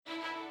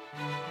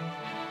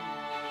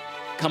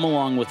Come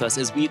along with us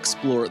as we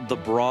explore the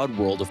broad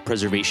world of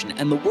preservation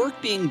and the work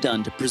being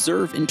done to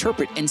preserve,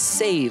 interpret, and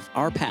save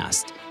our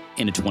past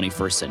in a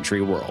 21st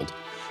century world.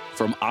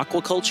 From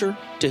aquaculture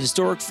to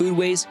historic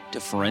foodways to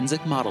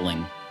forensic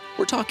modeling,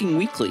 we're talking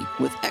weekly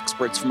with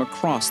experts from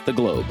across the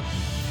globe.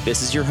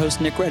 This is your host,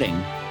 Nick Redding.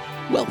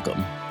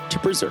 Welcome to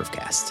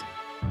PreserveCast.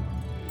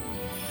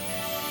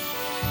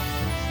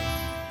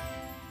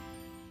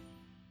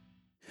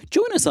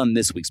 Join us on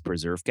this week's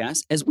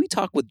PreserveCast as we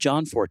talk with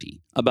John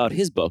Forti about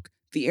his book,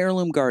 The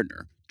Heirloom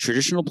Gardener,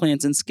 Traditional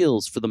Plants and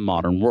Skills for the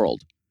Modern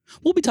World.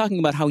 We'll be talking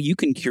about how you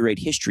can curate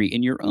history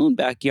in your own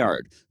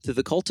backyard through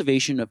the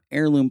cultivation of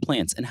heirloom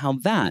plants and how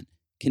that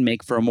can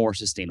make for a more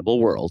sustainable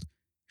world.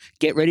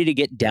 Get ready to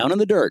get down in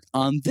the dirt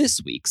on this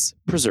week's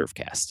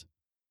PreserveCast.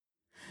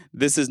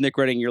 This is Nick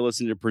Redding. You're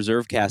listening to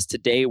PreserveCast.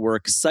 Today, we're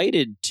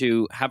excited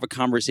to have a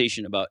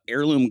conversation about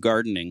heirloom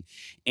gardening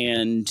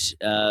and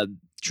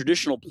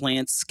traditional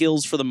plants,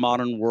 skills for the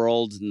modern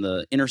world, and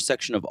the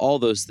intersection of all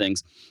those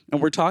things.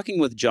 And we're talking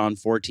with John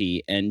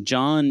Forti, and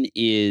John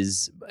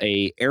is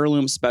a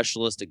heirloom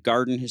specialist, a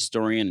garden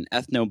historian,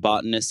 an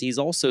ethnobotanist. He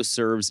also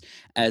serves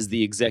as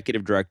the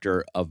executive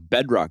director of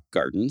Bedrock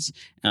Gardens,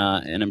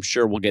 and I'm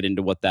sure we'll get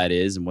into what that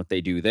is and what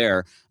they do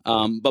there.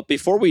 But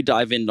before we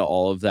dive into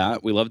all of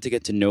that, we love to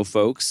get to know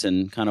folks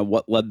and kind of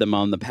what led them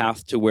on the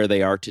path to where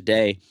they are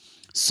today.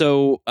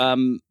 So,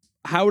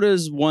 how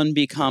does one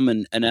become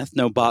an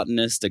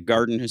ethnobotanist, a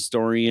garden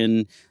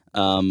historian,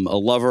 a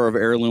lover of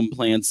heirloom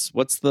plants?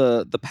 What's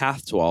the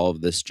path to all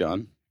of this,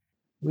 John?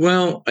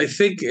 Well, I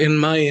think in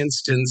my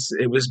instance,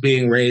 it was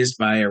being raised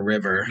by a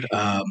river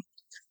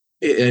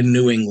in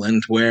New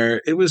England,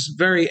 where it was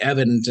very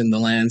evident in the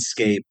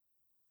landscape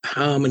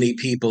how many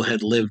people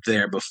had lived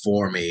there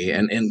before me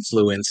and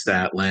influenced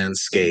that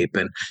landscape.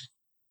 And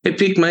it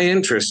piqued my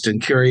interest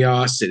and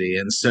curiosity.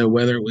 And so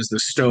whether it was the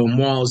stone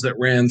walls that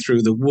ran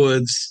through the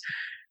woods,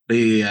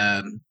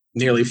 the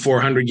nearly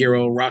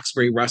 400-year-old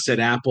Roxbury russet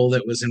apple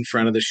that was in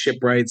front of the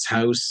shipwright's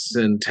house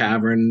and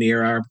tavern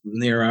near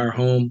our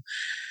home,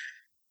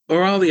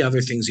 or all the other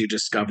things you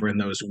discover in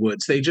those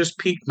woods, they just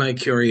piqued my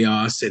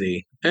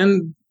curiosity.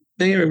 And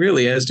they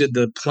really, as did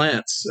the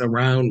plants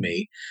around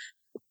me.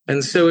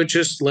 And so it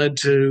just led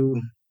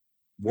to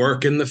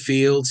work in the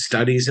field,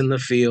 studies in the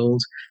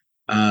field,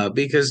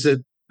 because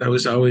I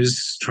was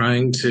always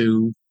trying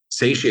to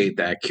satiate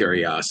that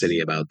curiosity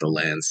about the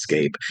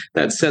landscape.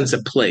 That sense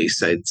of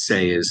place, I'd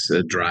say, is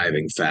a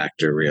driving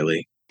factor,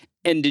 really.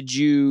 And did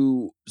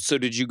you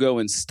go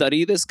and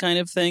study this kind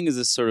of thing? Is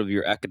this sort of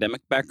your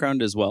academic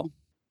background as well?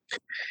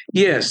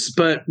 Yes,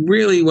 but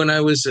really when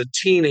I was a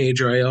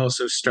teenager, I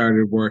also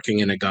started working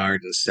in a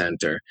garden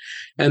center.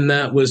 And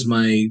that was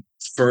my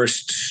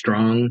first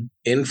strong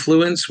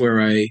influence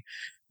where I,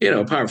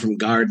 apart from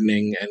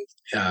gardening and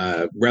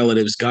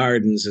relatives'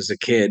 gardens as a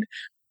kid,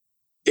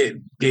 it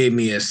gave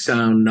me a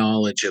sound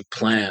knowledge of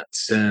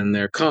plants and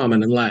their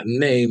common and Latin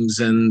names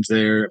and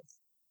their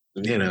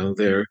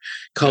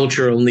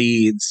cultural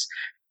needs.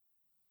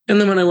 And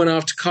then when I went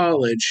off to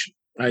college,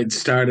 I'd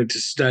started to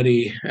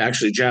study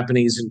actually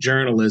Japanese and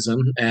journalism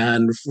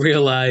and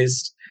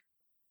realized,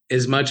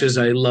 as much as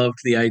I loved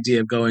the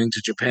idea of going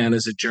to Japan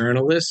as a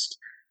journalist,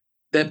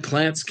 that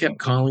plants kept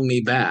calling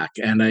me back.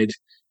 And I'd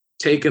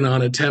taken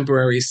on a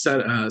temporary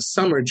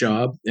summer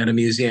job at a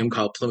museum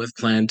called Plymouth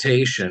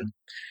Plantation.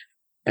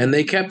 And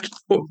they kept,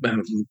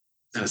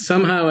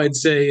 somehow I'd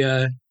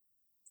say,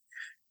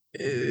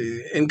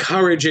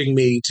 encouraging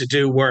me to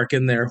do work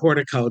in their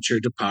horticulture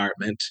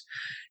department.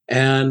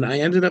 And I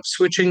ended up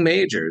switching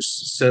majors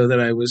so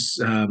that I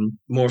was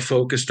more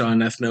focused on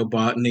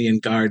ethnobotany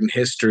and garden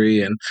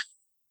history, and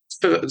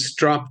let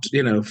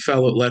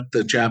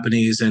the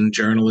Japanese and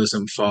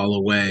journalism fall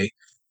away.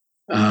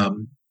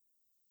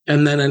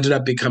 And then ended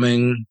up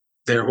becoming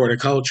their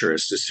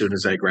horticulturist as soon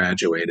as I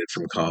graduated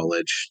from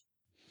college.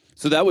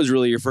 So that was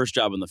really your first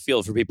job in the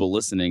field. For people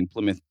listening.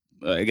 Plymouth,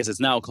 I guess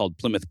it's now called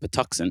Plymouth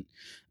Patuxent,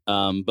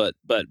 but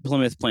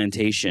Plymouth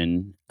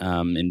Plantation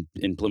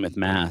in Plymouth,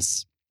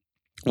 Mass,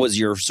 was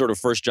your sort of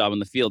first job in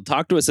the field.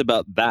 Talk to us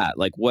about that.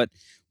 Like what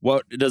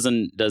does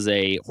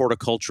a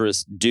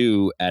horticulturist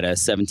do at a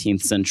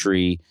 17th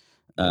century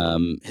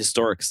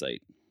historic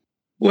site?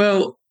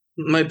 Well,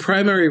 my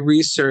primary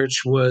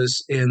research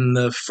was in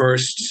the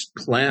first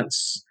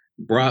plants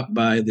brought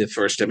by the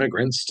first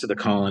immigrants to the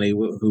colony,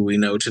 who we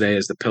know today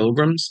as the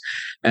Pilgrims,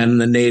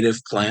 and the native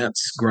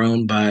plants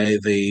grown by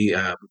the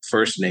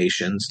First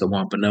Nations, the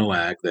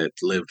Wampanoag, that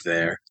lived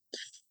there.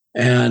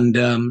 And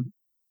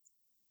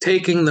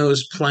taking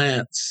those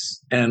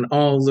plants and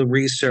all the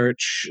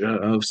research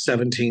of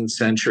 17th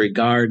century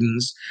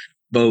gardens,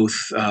 both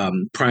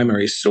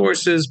primary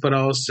sources, but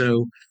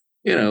also,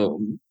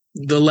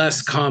 the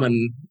less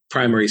common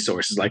primary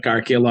sources like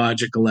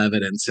archaeological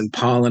evidence and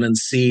pollen and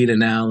seed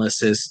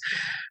analysis,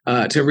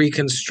 to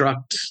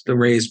reconstruct the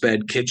raised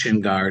bed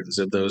kitchen gardens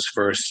of those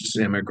first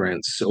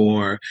immigrants,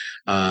 or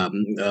of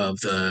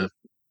the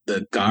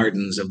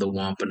gardens of the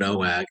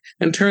Wampanoag,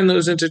 and turn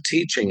those into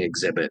teaching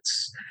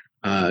exhibits.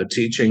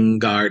 teaching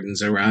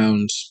gardens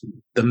around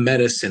the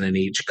medicine in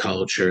each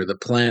culture, the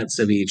plants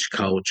of each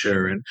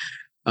culture, and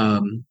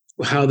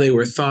how they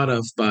were thought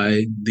of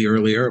by the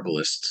early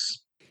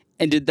herbalists.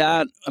 And did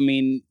that, I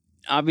mean,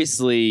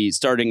 obviously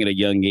starting at a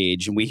young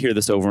age, and we hear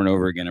this over and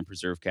over again in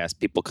PreserveCast,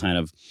 people kind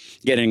of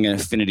getting an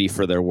affinity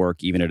for their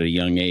work even at a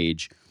young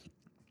age.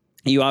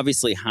 You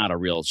obviously had a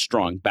real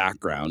strong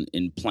background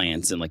in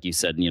plants and, like you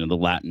said, the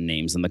Latin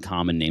names and the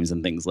common names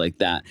and things like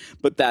that.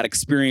 But that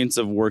experience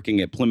of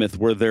working at Plymouth,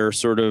 were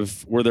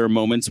there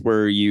moments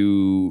where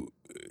you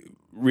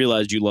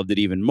realized you loved it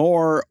even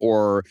more,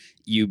 or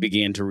you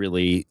began to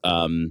really,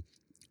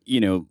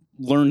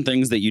 learn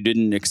things that you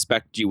didn't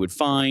expect you would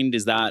find?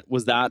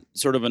 Was that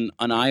sort of an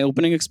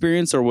eye-opening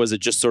experience, or was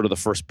it just sort of the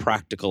first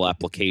practical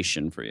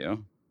application for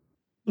you?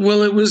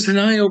 Well, it was an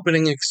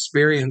eye-opening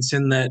experience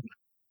in that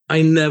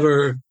I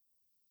never,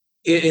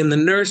 in the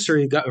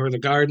nursery or the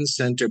garden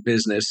center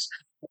business,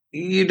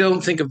 you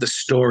don't think of the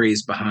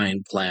stories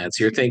behind plants.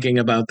 You're thinking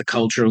about the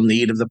cultural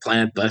need of the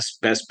plant,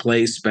 best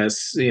place,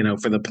 best,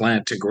 for the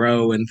plant to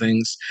grow and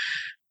things.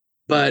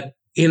 But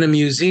in a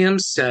museum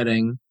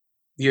setting,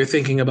 you're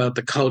thinking about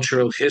the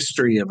cultural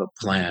history of a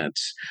plant,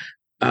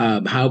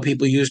 how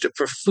people used it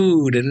for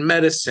food and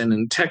medicine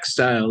and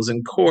textiles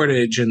and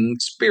cordage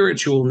and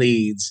spiritual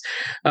needs.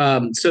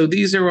 So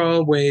these are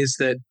all ways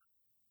that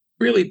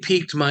really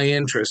piqued my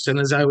interest. And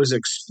as I was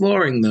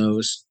exploring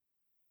those,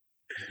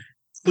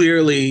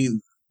 clearly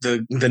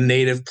the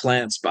native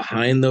plants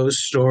behind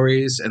those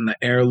stories and the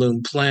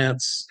heirloom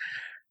plants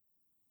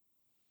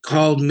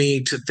called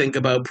me to think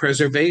about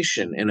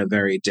preservation in a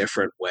very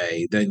different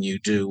way than you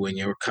do when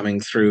you're coming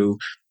through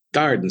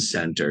garden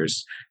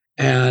centers.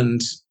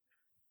 And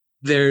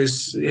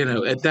there's,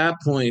 at that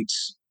point,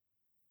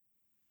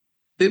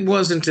 it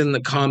wasn't in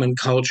the common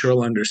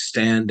cultural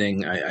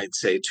understanding, I'd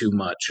say, too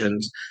much.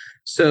 And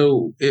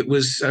so I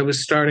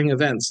was starting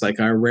events like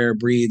our Rare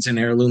Breeds and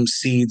Heirloom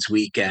Seeds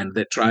weekend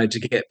that tried to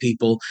get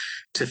people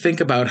to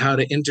think about how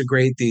to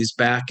integrate these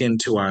back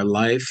into our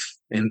life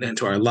and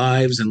into our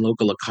lives and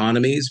local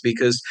economies,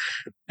 because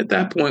at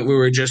that point we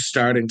were just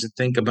starting to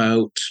think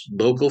about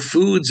local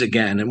foods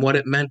again and what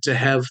it meant to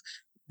have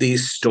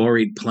these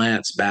storied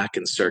plants back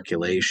in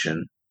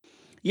circulation.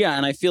 Yeah,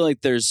 and I feel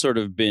like there's sort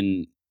of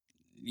been,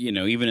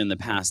 even in the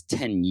past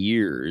 10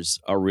 years,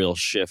 a real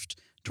shift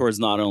towards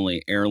not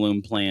only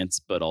heirloom plants,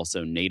 but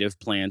also native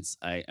plants.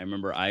 I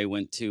remember I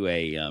went to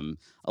a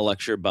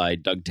lecture by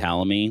Doug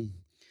Tallamy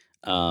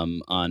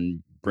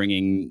on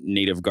bringing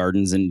native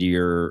plants into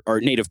your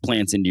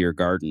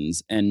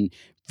gardens. And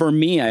for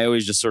me, I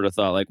always just sort of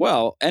thought like,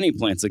 well, any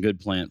plant's a good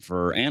plant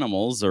for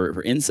animals or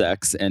for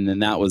insects. And then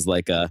that was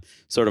like a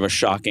sort of a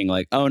shocking,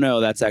 like, oh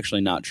no, that's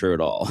actually not true at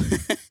all.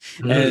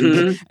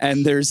 and Mm-hmm.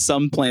 and there's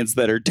some plants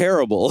that are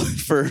terrible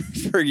for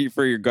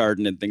your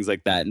garden and things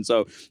like that. And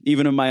so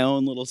even in my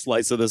own little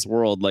slice of this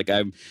world, like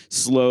I'm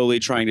slowly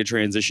trying to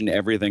transition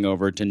everything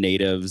over to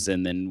natives,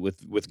 and then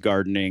with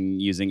gardening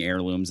using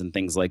heirlooms and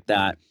things like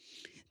that.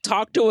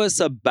 Talk to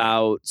us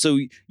about, so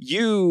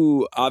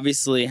you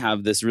obviously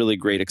have this really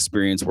great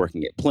experience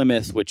working at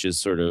Plymouth, which is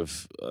sort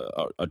of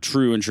a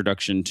true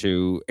introduction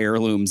to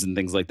heirlooms and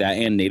things like that,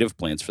 and native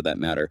plants for that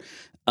matter.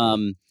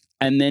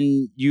 And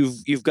then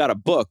you've got a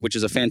book, which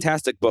is a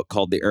fantastic book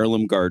called The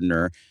Heirloom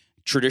Gardener: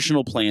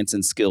 Traditional Plants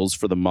and Skills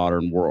for the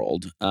Modern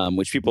World,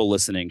 which people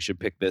listening should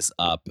pick this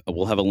up.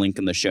 We'll have a link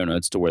in the show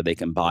notes to where they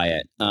can buy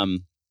it.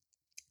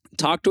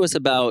 Talk to us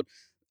about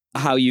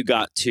how you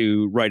got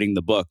to writing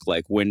the book.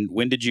 Like when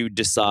did you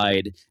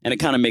decide? And it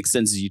kind of makes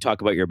sense as you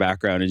talk about your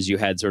background, as you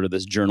had sort of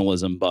this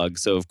journalism bug.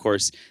 So of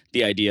course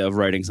the idea of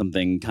writing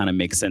something kind of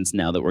makes sense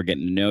now that we're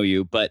getting to know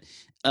you. But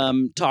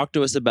talk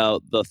to us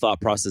about the thought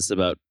process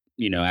about,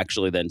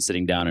 actually then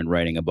sitting down and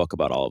writing a book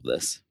about all of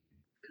this.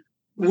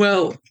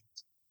 Well,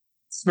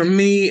 for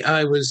me,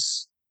 I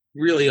was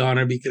really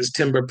honored because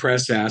Timber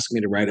Press asked me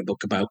to write a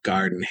book about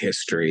garden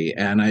history.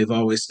 And I've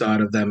always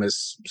thought of them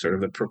as sort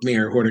of the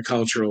premier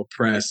horticultural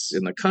press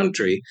in the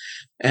country.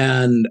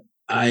 And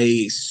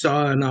I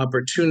saw an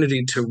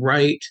opportunity to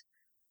write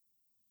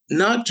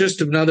not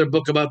just another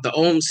book about the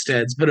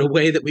Olmsteds, but a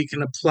way that we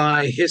can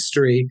apply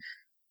history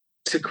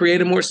to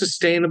create a more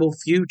sustainable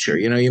future.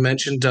 You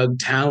mentioned Doug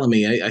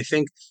Tallamy. I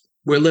think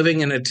we're living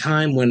in a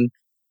time when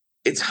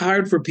it's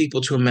hard for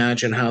people to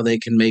imagine how they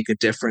can make a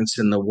difference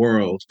in the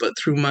world. But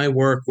through my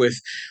work with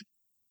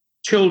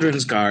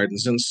children's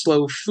gardens and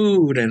slow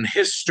food and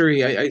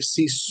history, I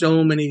see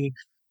so many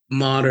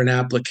modern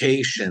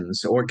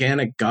applications,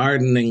 organic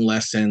gardening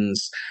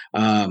lessons,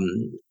 um,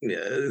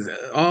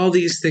 all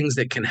these things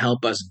that can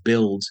help us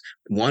build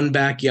one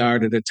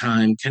backyard at a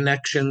time,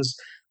 connections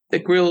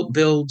that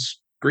build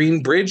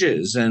green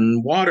bridges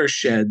and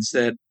watersheds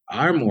that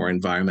are more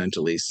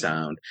environmentally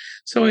sound.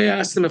 So I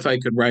asked them if I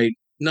could write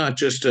not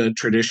just a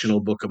traditional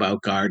book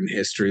about garden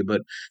history,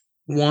 but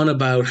one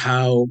about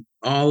how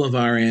all of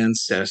our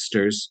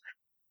ancestors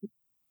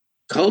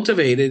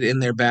cultivated in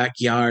their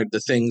backyard the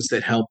things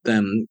that help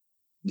them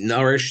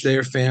nourish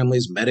their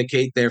families,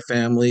 medicate their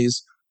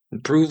families,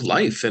 improve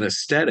life and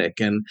aesthetic.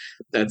 And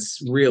that's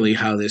really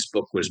how this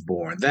book was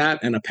born. That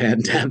and a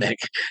pandemic,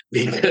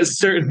 because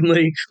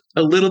certainly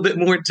a little bit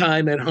more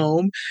time at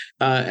home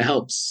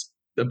helps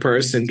the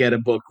person get a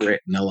book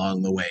written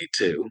along the way,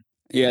 too.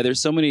 Yeah,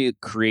 there's so many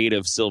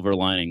creative silver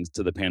linings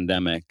to the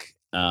pandemic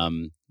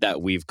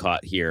that we've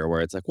caught here,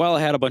 where it's like, well,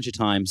 I had a bunch of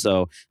time,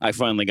 so I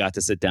finally got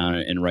to sit down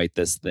and write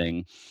this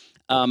thing.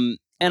 And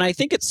I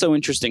think it's so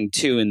interesting,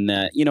 too, in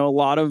that, a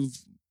lot of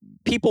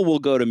people will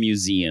go to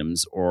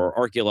museums or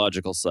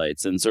archaeological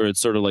sites and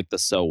it's sort of like the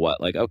so what,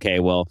 like, okay,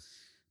 well,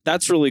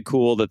 that's really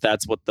cool that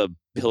that's what the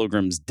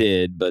pilgrims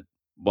did, but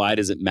why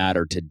does it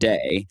matter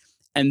today?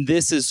 And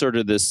this is sort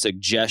of the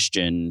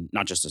suggestion,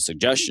 not just a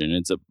suggestion,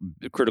 it's a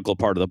critical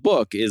part of the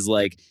book, is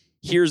like,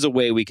 here's a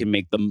way we can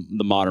make the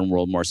modern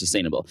world more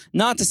sustainable.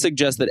 Not to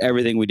suggest that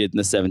everything we did in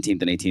the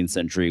 17th and 18th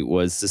century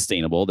was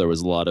sustainable. There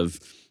was a lot of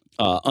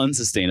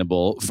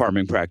unsustainable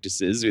farming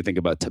practices. We think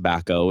about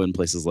tobacco in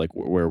places like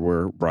where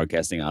we're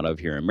broadcasting out of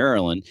here in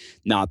Maryland,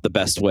 not the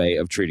best way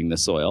of treating the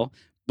soil.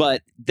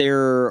 But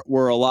there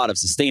were a lot of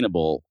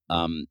sustainable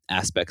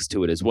aspects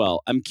to it as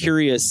well. I'm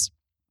curious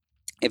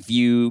if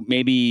you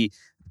maybe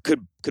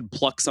could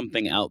pluck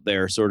something out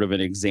there, sort of an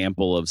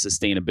example of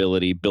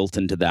sustainability built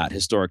into that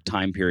historic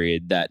time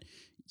period that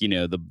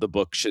the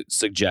book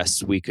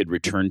suggests we could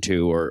return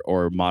to,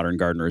 or modern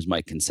gardeners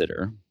might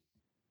consider.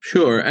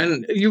 Sure.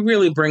 And you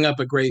really bring up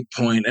a great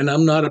point. And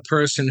I'm not a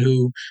person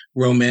who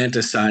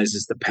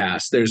romanticizes the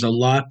past. There's a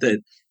lot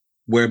that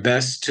we're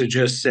best to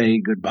just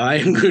say goodbye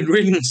and good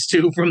riddance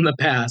to from the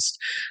past.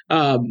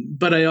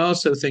 But I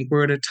also think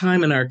we're at a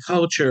time in our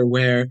culture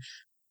where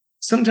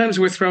sometimes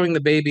we're throwing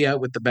the baby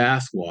out with the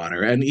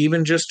bathwater. And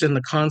even just in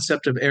the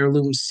concept of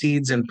heirloom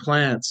seeds and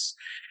plants,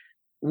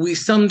 we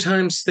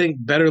sometimes think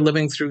better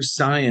living through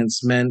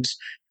science meant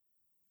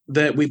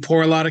that we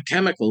pour a lot of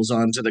chemicals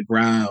onto the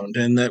ground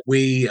and that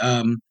we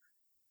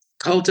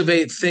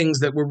cultivate things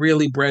that were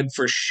really bred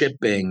for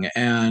shipping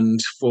and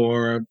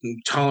for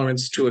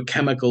tolerance to a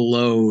chemical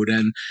load.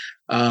 And,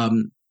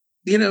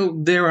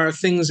 there are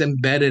things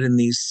embedded in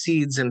these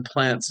seeds and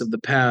plants of the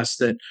past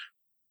that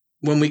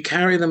when we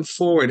carry them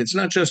forward, it's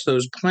not just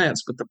those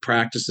plants, but the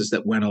practices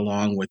that went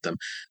along with them.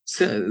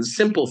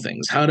 Simple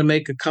things: how to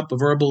make a cup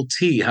of herbal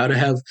tea, how to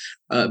have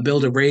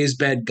build a raised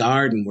bed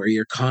garden where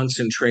you're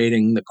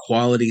concentrating the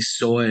quality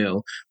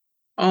soil,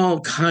 all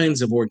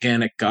kinds of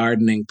organic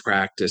gardening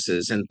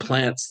practices and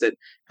plants that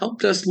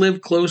helped us live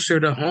closer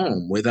to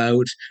home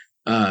without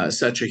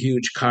such a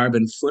huge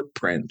carbon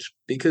footprint.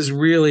 Because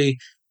really,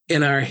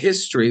 in our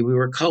history, we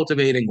were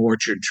cultivating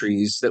orchard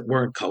trees that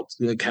weren't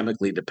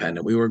chemically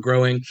dependent. We were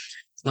growing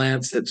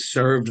plants that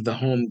served the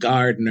home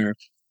gardener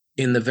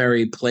in the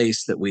very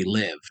place that we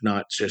live,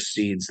 not just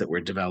seeds that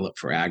were developed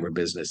for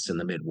agribusiness in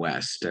the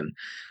Midwest. And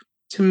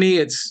to me,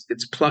 it's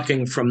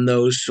plucking from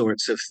those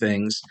sorts of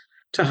things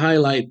to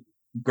highlight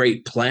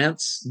great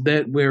plants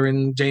that we're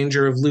in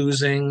danger of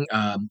losing,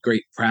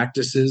 great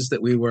practices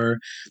that we were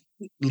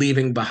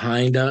leaving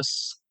behind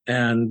us,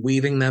 and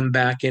weaving them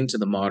back into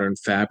the modern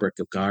fabric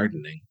of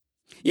gardening.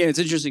 Yeah, it's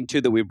interesting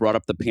too that we brought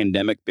up the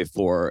pandemic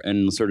before,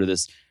 and sort of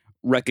this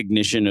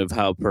recognition of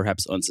how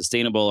perhaps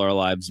unsustainable our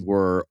lives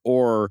were,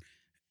 or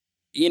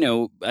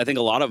I think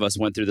a lot of us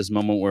went through this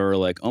moment where we're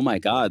like, oh my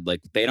God,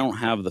 like they don't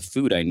have the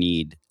food I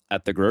need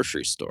at the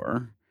grocery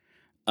store.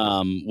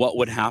 What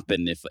would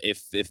happen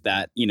if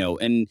that,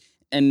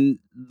 and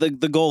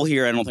the goal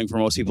here, I don't think for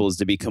most people, is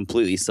to be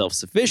completely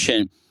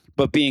self-sufficient,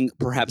 but being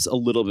perhaps a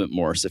little bit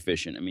more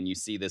sufficient. I mean, you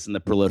see this in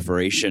the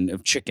proliferation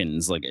of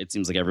chickens. Like, it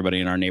seems like everybody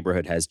in our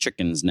neighborhood has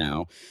chickens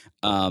now.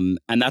 And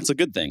that's a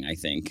good thing, I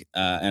think.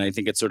 And I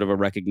think it's sort of a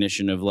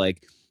recognition of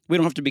like, we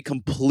don't have to be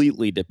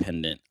completely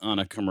dependent on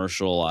a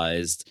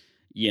commercialized,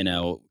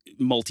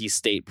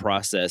 multi-state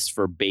process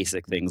for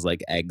basic things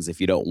like eggs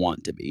if you don't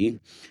want to be.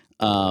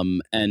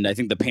 And I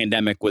think the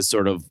pandemic was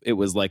it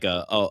was like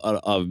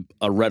a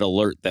red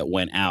alert that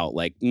went out,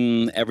 like,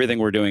 everything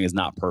we're doing is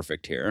not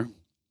perfect here.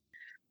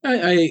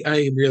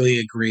 I really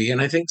agree. And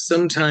I think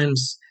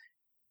sometimes,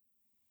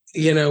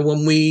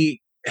 when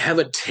we have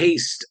a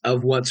taste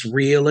of what's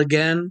real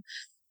again,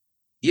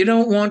 you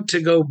don't want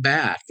to go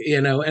back,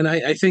 and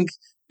I think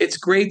it's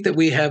great that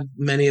we have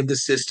many of the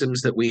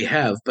systems that we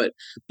have, but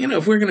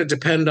if we're going to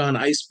depend on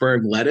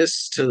iceberg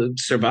lettuce to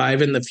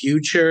survive in the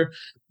future,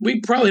 we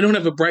probably don't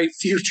have a bright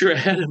future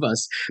ahead of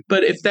us.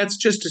 But if that's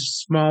just a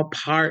small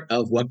part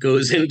of what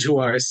goes into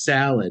our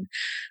salad,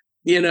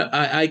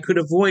 I could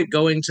avoid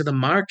going to the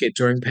market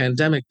during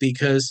pandemic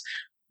because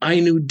I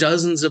knew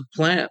dozens of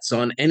plants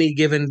on any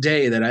given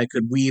day that I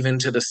could weave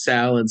into the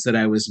salads that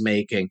I was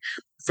making,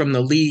 from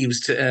the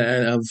leaves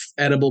of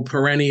edible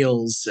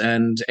perennials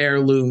and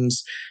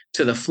heirlooms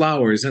to the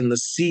flowers and the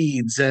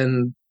seeds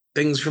and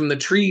things from the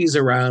trees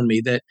around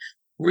me that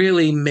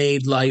really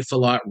made life a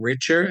lot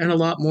richer and a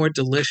lot more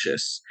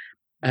delicious.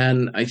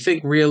 And I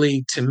think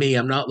really, to me,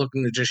 I'm not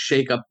looking to just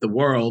shake up the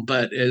world,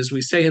 but as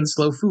we say in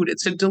slow food,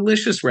 it's a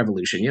delicious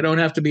revolution. You don't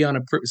have to be on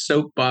a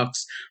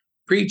soapbox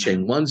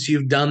preaching. Once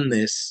you've done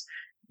this,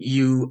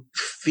 you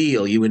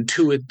you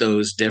intuit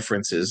those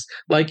differences,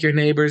 like your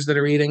neighbors that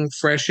are eating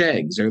fresh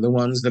eggs or the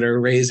ones that are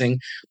raising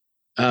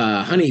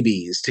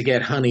honeybees to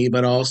get honey,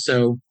 but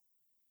also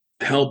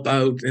help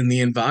out in the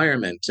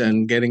environment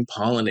and getting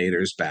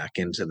pollinators back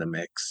into the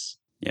mix.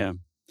 Yeah.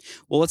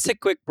 Well, let's take a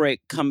quick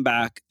break, come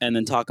back, and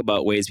then talk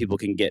about ways people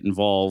can get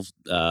involved,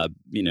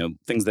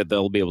 things that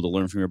they'll be able to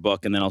learn from your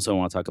book. And then also I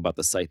want to talk about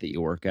the site that you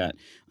work at.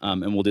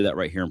 And we'll do that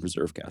right here in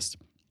PreserveCast.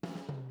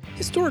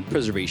 Historic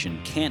preservation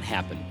can't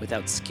happen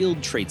without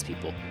skilled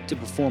tradespeople to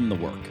perform the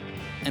work.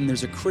 And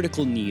there's a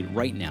critical need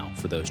right now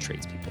for those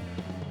tradespeople.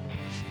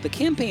 The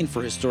Campaign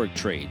for Historic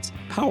Trades,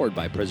 powered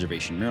by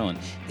Preservation Maryland,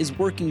 is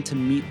working to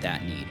meet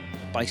that need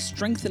by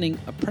strengthening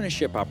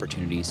apprenticeship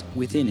opportunities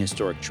within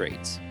historic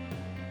trades.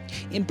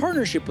 In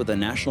partnership with the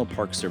National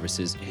Park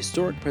Service's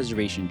Historic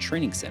Preservation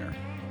Training Center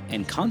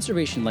and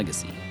Conservation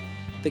Legacy,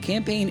 the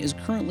campaign is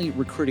currently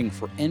recruiting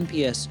for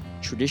NPS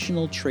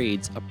Traditional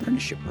Trades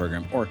Apprenticeship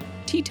Program, or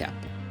TTAP.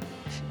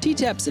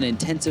 TTAP's an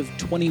intensive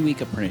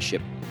 20-week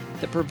apprenticeship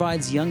that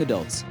provides young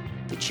adults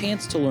the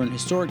chance to learn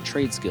historic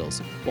trade skills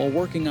while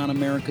working on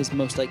America's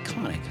most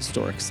iconic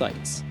historic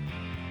sites.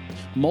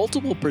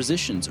 Multiple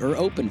positions are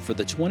open for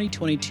the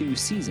 2022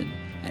 season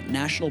at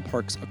national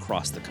parks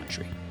across the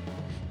country.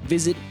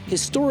 Visit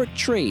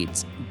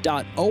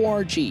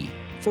historictrades.org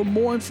for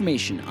more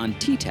information on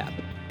TTAP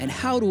and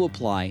how to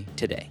apply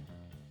today.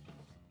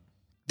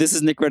 This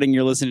is Nick Redding.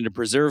 You're listening to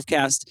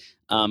PreserveCast.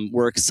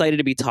 We're excited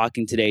to be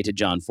talking today to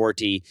John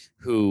Forti,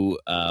 who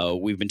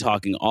we've been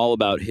talking all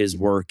about his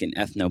work in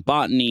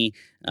ethnobotany.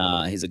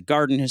 He's a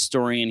garden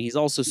historian. He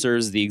also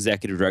serves as the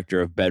executive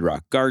director of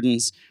Bedrock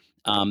Gardens.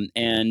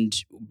 And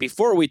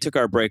before we took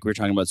our break, we were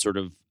talking about sort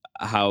of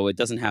how it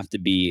doesn't have to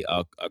be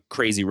a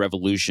crazy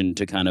revolution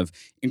to kind of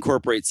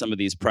incorporate some of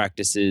these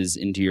practices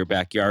into your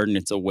backyard. And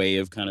it's a way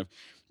of kind of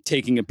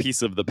taking a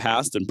piece of the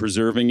past and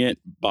preserving it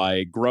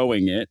by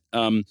growing it.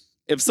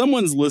 If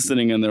someone's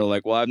listening and they're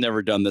like, well, I've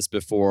never done this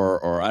before,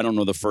 or I don't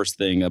know the first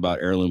thing about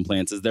heirloom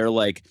plants, is there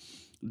like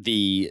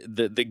the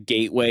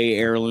gateway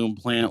heirloom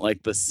plant,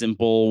 like the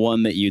simple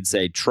one that you'd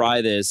say,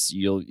 try this,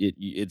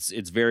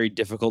 it's very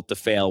difficult to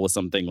fail with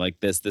something like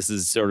this. This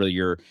is sort of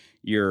your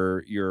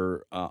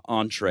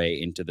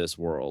entree into this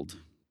world?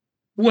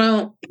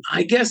 Well,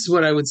 I guess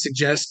what I would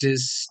suggest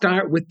is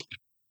start with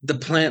the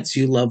plants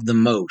you love the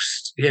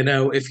most.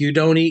 If you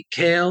don't eat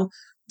kale,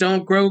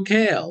 don't grow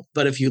kale.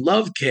 But if you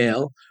love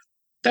kale,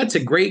 that's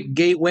a great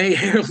gateway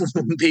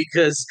heirloom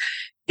because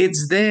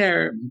it's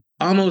there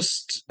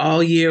almost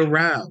all year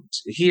round.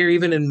 Here,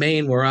 even in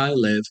Maine, where I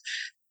live,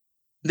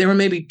 there are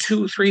maybe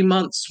 2-3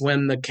 months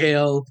when the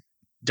kale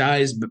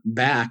dies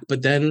back,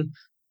 but then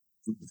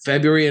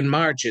February and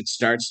March, it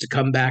starts to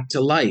come back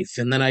to life.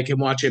 And then I can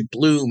watch it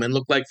bloom and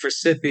look like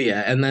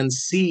forsythia and then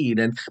seed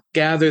and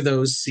gather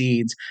those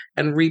seeds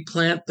and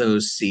replant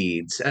those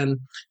seeds. And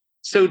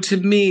so to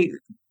me,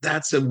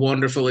 that's a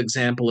wonderful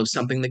example of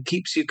something that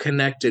keeps you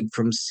connected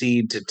from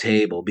seed to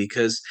table,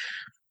 because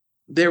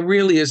there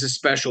really is a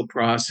special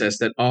process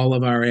that all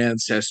of our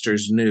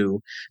ancestors knew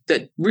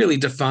that really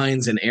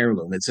defines an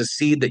heirloom. It's a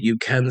seed that you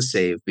can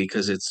save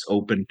because it's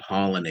open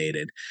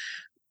pollinated.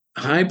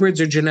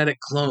 Hybrids are genetic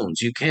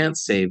clones. You can't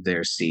save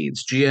their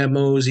seeds.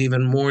 GMOs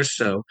even more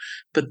so.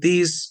 But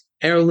these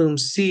heirloom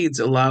seeds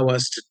allow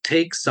us to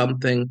take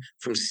something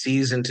from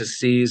season to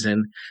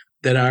season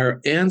that our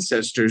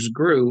ancestors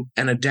grew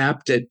and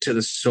adapt it to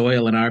the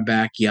soil in our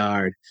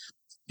backyard.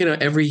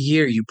 Every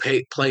year you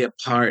play a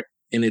part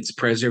in its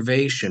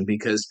preservation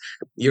because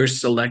you're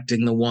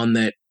selecting the one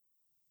that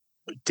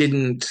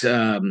didn't,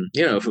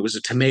 if it was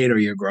a tomato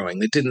you're growing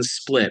that didn't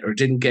split or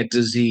didn't get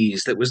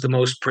disease, that was the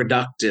most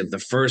productive, the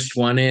first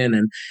one in.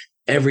 And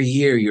every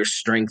year you're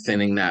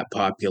strengthening that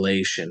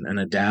population and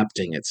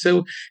adapting it.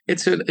 So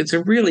it's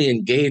a really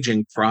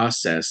engaging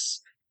process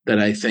that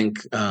I think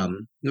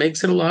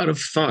makes it a lot of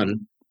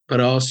fun, but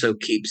also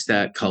keeps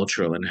that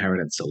cultural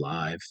inheritance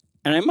alive.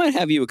 And I might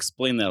have you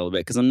explain that a little bit,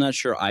 because I'm not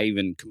sure I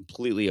even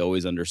completely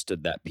always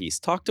understood that piece.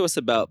 Talk to us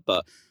about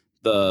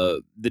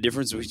the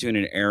difference between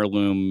an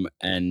heirloom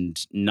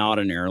and not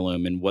an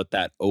heirloom and what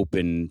that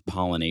open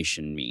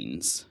pollination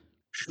means.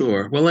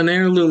 Sure. Well, an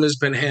heirloom has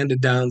been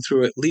handed down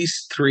through at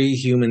least 3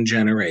 human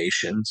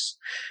generations.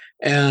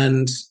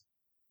 And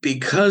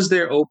because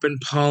they're open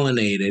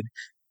pollinated,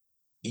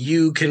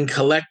 you can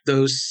collect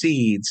those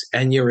seeds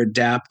and you're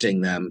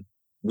adapting them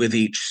with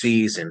each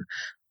season.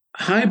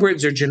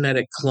 Hybrids are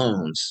genetic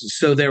clones,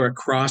 so they're a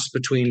cross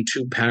between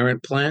 2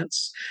 parent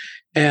plants.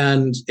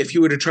 And if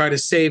you were to try to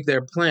save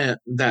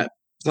that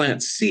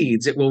plant's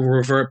seeds, it will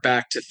revert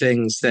back to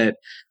things that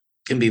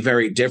can be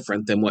very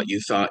different than what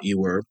you thought you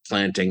were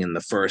planting in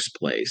the first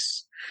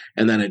place.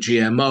 And then a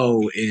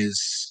GMO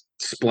is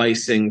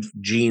splicing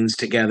genes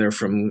together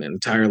from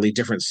entirely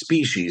different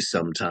species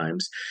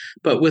sometimes.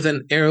 But with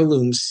an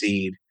heirloom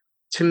seed,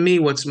 to me,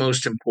 what's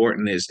most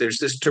important is there's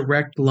this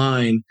direct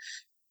line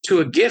to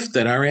a gift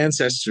that our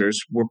ancestors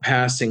were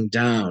passing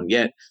down.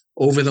 Yet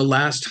over the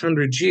last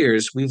 100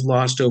 years, we've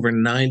lost over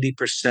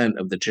 90%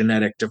 of the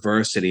genetic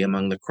diversity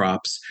among the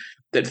crops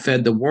that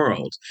fed the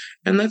world.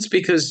 And that's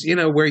because,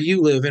 where you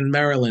live in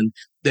Maryland,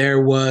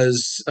 there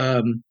was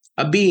a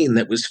bean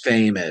that was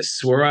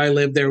famous. Where I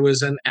live, there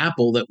was an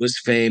apple that was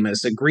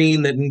famous, a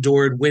green that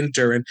endured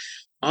winter, and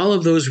all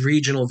of those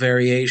regional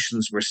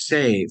variations were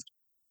saved.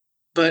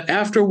 But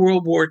after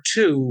World War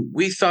II,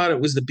 we thought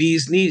it was the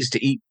bee's knees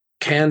to eat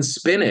canned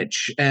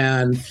spinach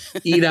and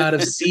eat out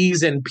of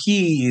seasoned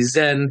peas.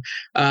 And,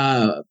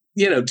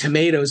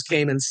 tomatoes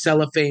came in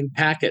cellophane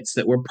packets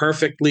that were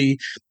perfectly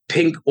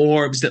pink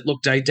orbs that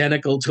looked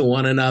identical to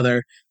one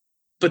another,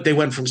 but they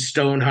went from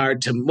stone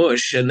hard to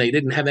mush and they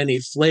didn't have any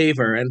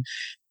flavor. And,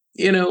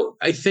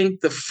 I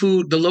think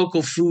the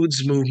local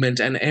foods movement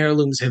and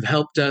heirlooms have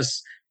helped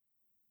us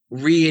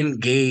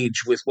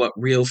re-engage with what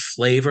real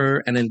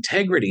flavor and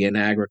integrity in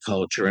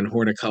agriculture and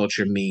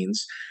horticulture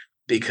means,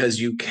 because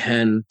you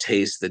can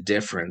taste the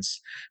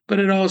difference. But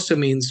it also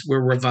means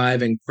we're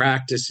reviving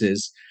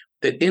practices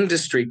that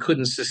industry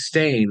couldn't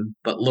sustain,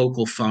 but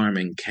local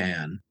farming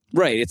can.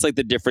 Right. It's like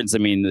the difference. I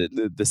mean,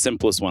 the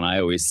simplest one I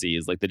always see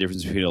is like the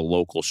difference between a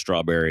local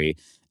strawberry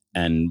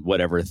and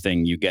whatever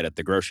thing you get at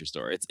the grocery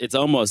store. It's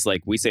almost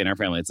like we say in our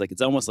family,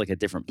 it's almost like a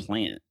different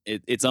plant.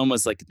 It's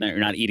almost like you're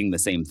not eating the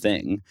same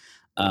thing,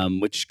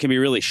 which can be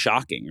really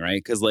shocking,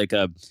 right? Because like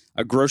a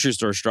grocery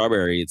store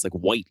strawberry, it's like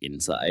white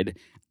inside.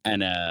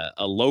 And a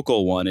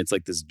local one, it's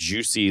like this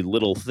juicy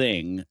little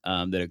thing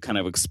that it kind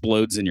of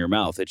explodes in your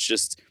mouth.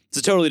 It's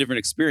a totally different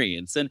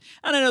experience. And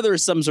I know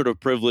there's some sort of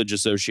privilege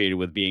associated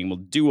with being able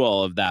to do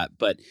all of that.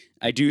 But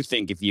I do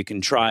think if you can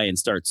try and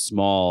start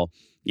small,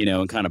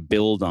 and kind of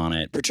build on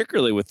it,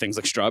 particularly with things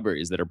like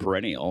strawberries that are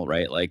perennial,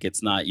 right? Like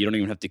you don't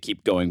even have to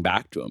keep going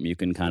back to them. You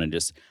can kind of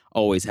just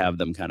always have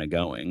them kind of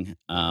going.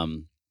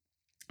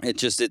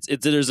 There's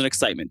an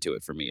excitement to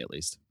it for me, at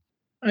least.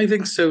 I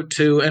think so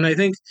too. And I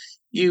think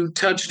you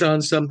touched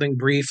on something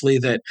briefly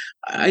that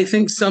I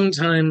think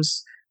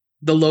sometimes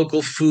the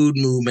local food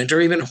movement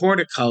or even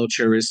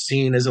horticulture is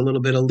seen as a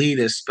little bit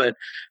elitist. But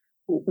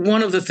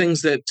one of the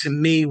things that to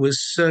me was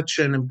such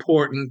an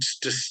important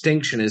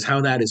distinction is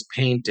how that is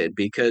painted,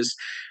 because,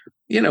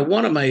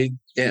 one of my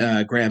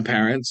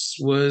grandparents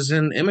was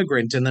an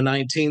immigrant in the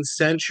 19th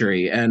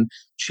century, and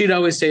she'd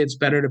always say it's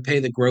better to pay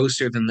the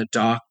grocer than the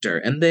doctor.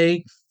 And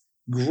they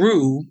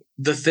grew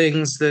the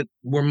things that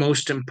were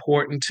most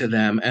important to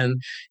them.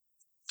 And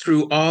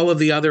through all of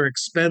the other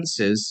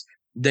expenses,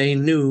 they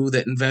knew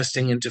that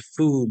investing into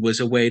food was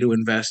a way to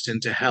invest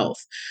into health.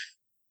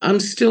 I'm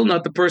still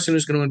not the person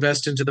who's going to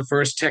invest into the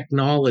first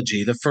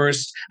technology.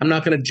 I'm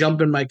not going to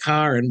jump in my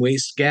car and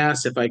waste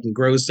gas if I can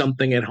grow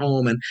something at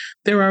home. And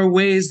there are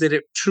ways that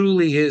it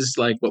truly is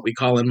like what we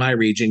call in my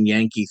region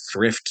Yankee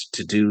thrift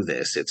to do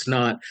this. It's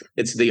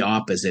the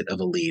opposite of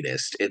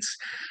elitist. It's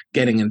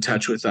getting in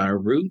touch with our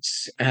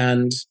roots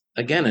and,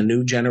 again, a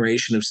new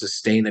generation of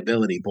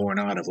sustainability born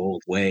out of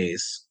old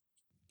ways.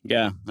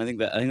 Yeah, I think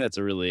that's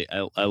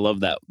I love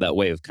that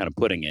way of kind of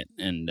putting it.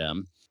 And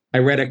I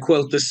read a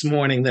quote this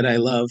morning that I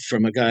love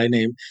from a guy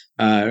named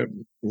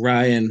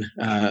Ryan.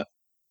 I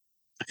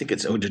think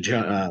it's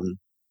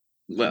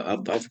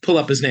well, I'll pull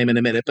up his name in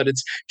a minute, but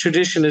it's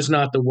tradition is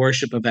not the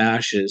worship of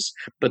ashes,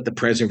 but the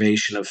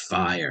preservation of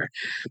fire.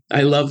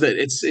 I love that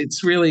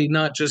it's really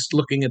not just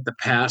looking at the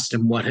past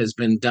and what has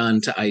been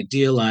done to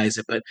idealize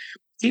it, but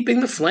keeping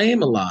the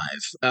flame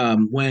alive.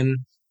 When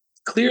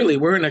clearly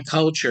we're in a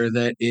culture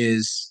that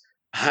is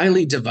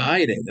highly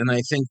divided, and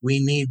I think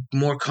we need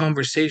more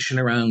conversation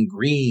around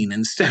green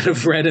instead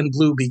of red and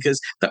blue,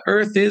 because the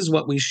earth is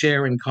what we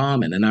share in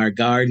common, and our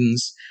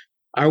gardens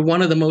are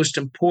one of the most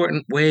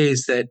important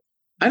ways that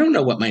I don't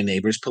know what my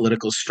neighbor's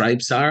political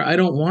stripes are. I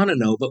don't want to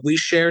know, but we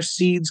share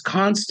seeds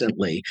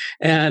constantly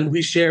and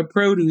we share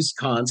produce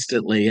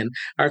constantly, and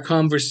our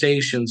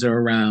conversations are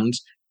around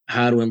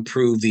how to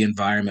improve the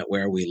environment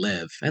where we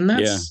live. And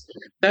yeah,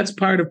 that's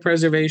part of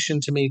preservation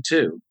to me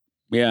too.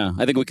 yeah,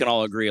 I think we can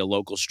all agree a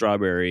local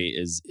strawberry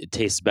it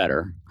tastes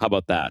better. How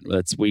about that?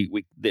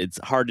 It's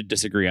hard to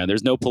disagree on.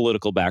 There's no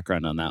political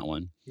background on that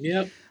one.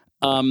 Yep.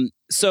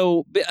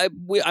 So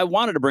I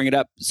wanted to bring it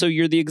up. So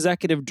you're the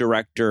executive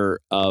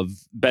director of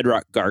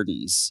Bedrock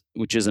Gardens,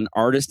 which is an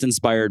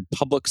artist-inspired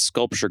public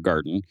sculpture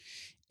garden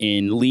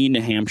in Lee,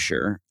 New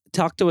Hampshire.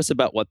 Talk to us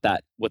about what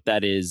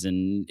that is,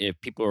 and if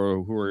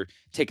people who are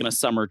taking a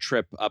summer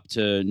trip up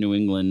to New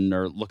England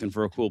or looking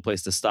for a cool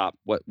place to stop,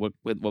 what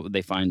would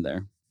they find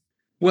there?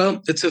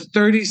 Well, it's a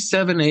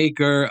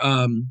 37-acre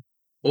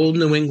old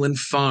New England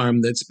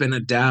farm that's been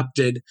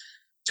adapted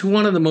to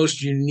one of the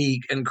most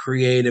unique and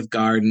creative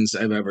gardens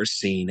I've ever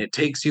seen. It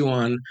takes you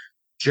on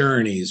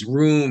journeys,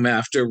 room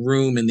after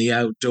room in the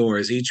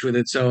outdoors, each with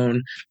its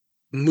own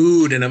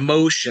mood and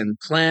emotion,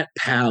 plant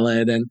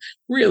palette, and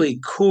really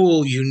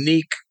cool,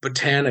 unique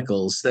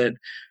botanicals that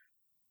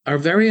are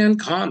very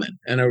uncommon,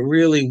 and a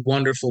really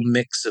wonderful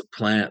mix of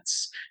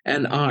plants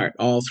and art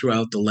all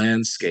throughout the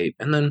landscape.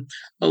 And then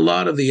a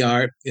lot of the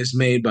art is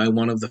made by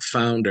one of the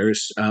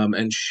founders,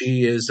 and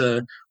she is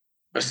a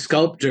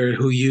sculptor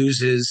who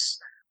uses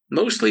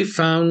mostly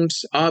found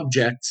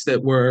objects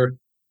that were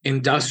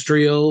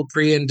industrial,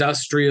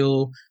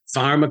 pre-industrial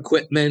farm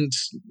equipment,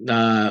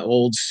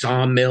 old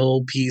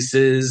sawmill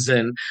pieces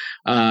and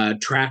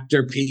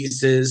tractor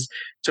pieces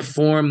to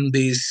form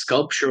these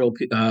sculptural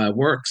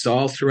works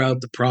all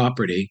throughout the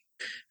property.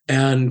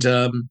 And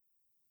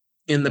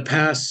in the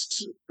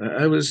past,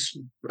 I was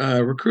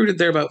recruited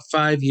there about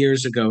 5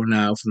 years ago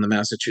now from the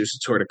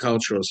Massachusetts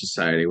Horticultural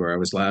Society, where I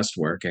was last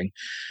working.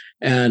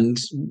 And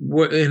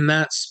in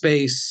that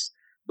space,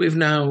 we've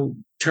now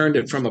turned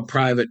it from a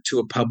private to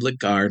a public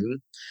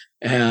garden.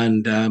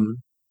 And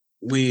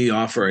we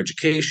offer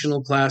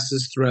educational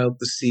classes throughout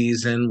the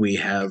season. We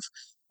have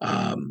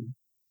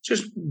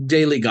just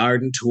daily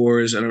garden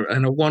tours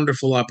and a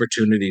wonderful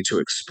opportunity to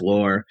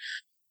explore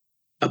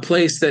a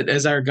place that,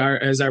 as our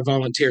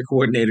volunteer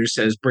coordinator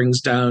says,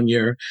 brings down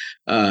your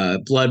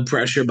blood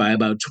pressure by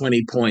about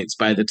 20 points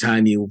by the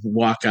time you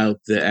walk out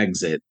the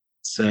exit.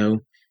 So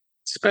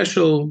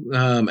special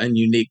and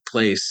unique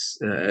place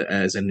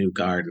as a new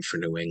garden for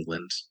New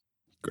England.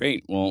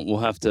 Great. Well, we'll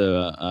have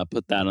to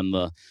put that on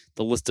the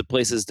list of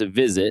places to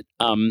visit.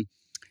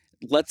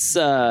 Let's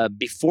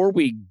before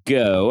we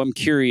go, I'm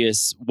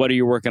curious, what are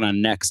you working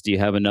on next? Do you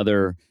have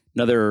another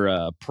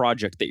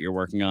project that you're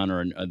working on,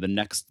 or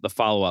the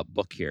follow-up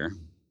book here?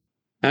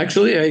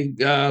 Actually,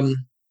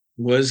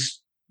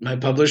 my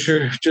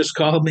publisher just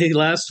called me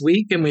last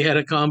week and we had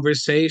a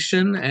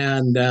conversation,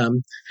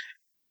 and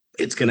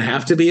it's going to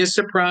have to be a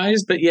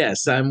surprise, but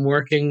yes, I'm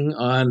working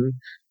on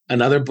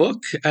another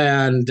book.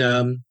 And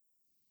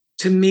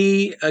to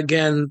me,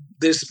 again,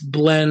 this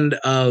blend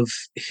of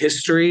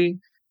history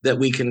that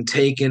we can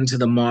take into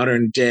the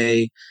modern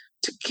day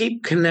to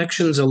keep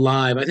connections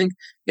alive. I think,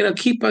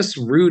 keep us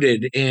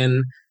rooted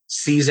in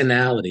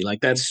seasonality,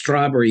 like that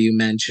strawberry you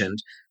mentioned.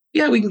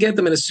 Yeah, we can get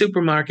them in a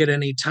supermarket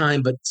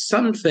anytime, but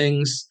some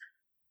things,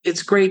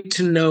 it's great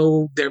to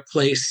know their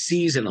place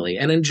seasonally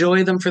and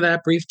enjoy them for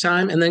that brief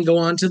time and then go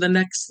on to the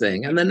next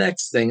thing and the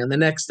next thing and the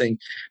next thing.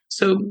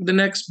 So the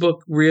next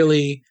book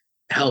really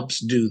helps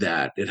do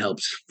that. It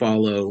helps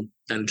follow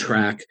and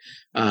track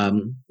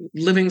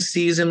living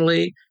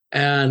seasonally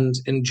and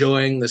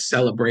enjoying the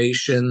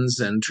celebrations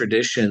and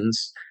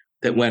traditions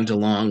that went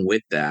along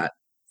with that.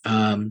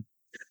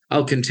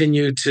 I'll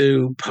continue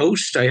to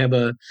post. I have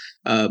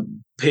a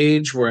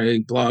page where I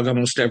blog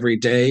almost every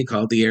day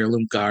called The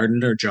Heirloom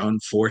Gardener, John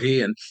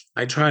Forti, and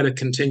I try to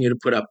continue to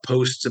put up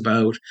posts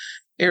about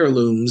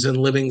heirlooms and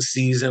living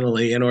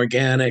seasonally and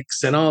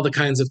organics and all the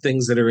kinds of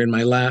things that are in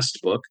my last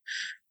book.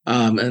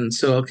 And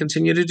so I'll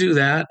continue to do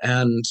that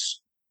and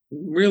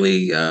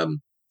really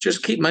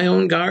just keep my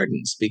own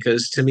gardens,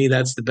 because to me,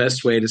 that's the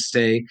best way to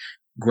stay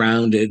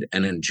grounded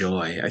and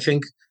enjoy. I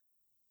think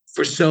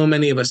for so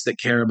many of us that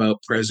care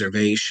about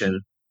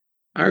preservation,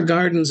 our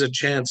garden's a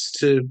chance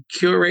to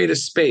curate a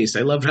space.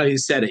 I loved how you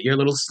said it, your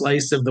little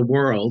slice of the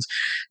world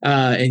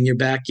in your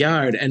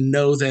backyard, and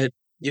know that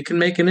you can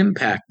make an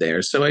impact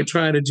there. So I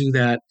try to do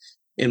that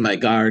in my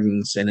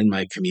gardens and in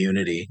my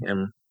community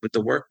and with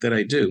the work that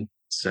I do.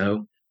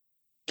 So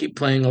keep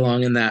playing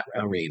along in that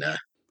arena.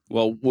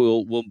 Well,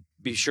 we'll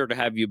be sure to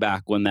have you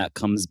back when that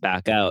comes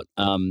back out,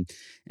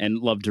 and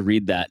love to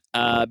read that.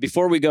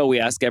 Before we go, we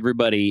ask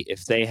everybody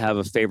if they have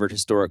a favorite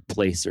historic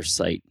place or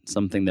site,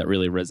 something that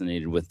really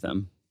resonated with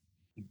them.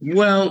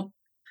 Well,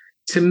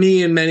 to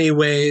me, in many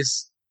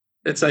ways,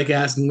 it's like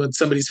asking what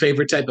somebody's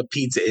favorite type of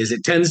pizza is.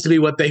 It tends to be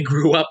what they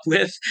grew up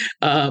with.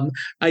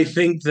 I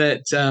think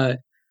that,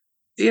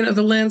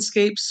 the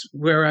landscapes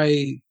where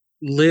I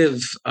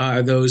live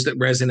are those that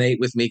resonate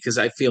with me because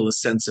I feel a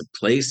sense of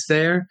place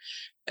there.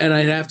 And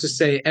I'd have to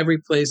say every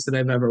place that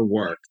I've ever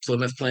worked,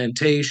 Plymouth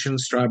Plantation,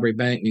 Strawberry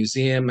Bank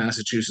Museum,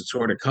 Massachusetts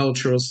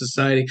Horticultural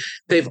Society,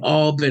 they've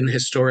all been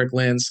historic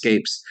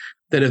landscapes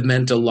that have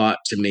meant a lot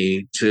to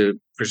me to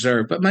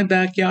preserve. But my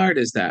backyard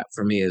is that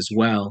for me as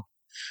well.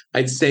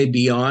 I'd say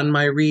beyond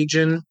my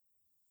region,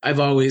 I've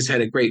always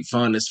had a great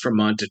fondness for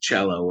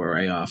Monticello, where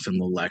I often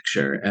will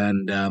lecture.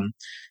 And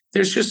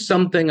there's just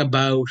something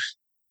about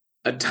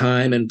a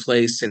time and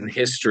place in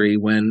history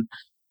when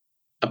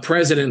a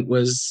president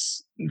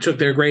took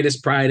their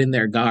greatest pride in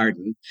their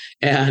garden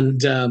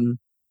and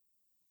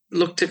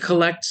looked to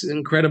collect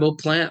incredible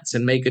plants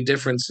and make a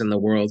difference in the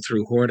world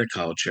through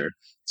horticulture.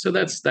 So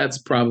that's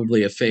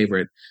probably a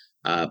favorite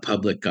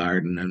public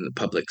garden and a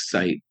public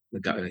site,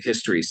 a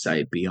history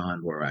site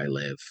beyond where I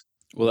live.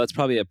 Well, that's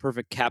probably a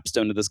perfect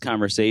capstone to this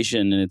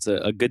conversation, and it's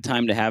a good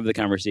time to have the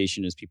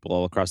conversation as people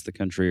all across the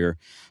country are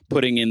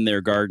putting in their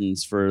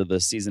gardens for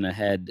the season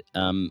ahead.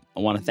 I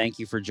want to thank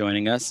you for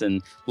joining us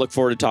and look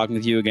forward to talking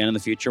with you again in the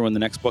future when the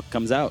next book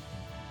comes out.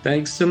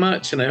 Thanks so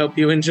much, and I hope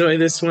you enjoy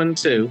this one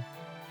too.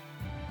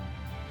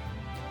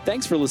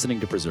 Thanks for listening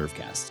to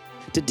PreserveCast.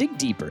 To dig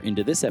deeper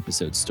into this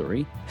episode's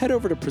story, head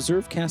over to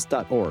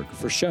preservecast.org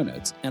for show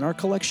notes and our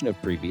collection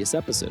of previous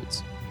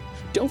episodes.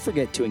 Don't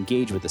forget to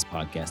engage with this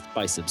podcast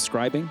by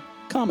subscribing,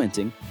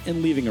 commenting,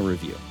 and leaving a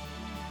review.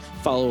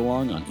 Follow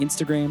along on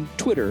Instagram,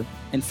 Twitter,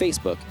 and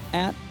Facebook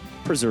at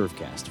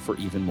PreserveCast for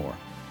even more.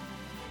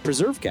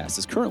 PreserveCast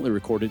is currently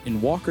recorded in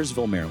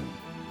Walkersville, Maryland.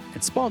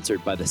 and sponsored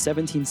by the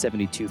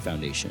 1772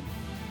 Foundation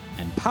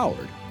and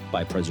powered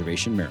by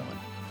Preservation Maryland.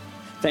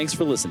 Thanks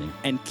for listening,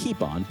 and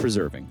keep on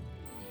preserving.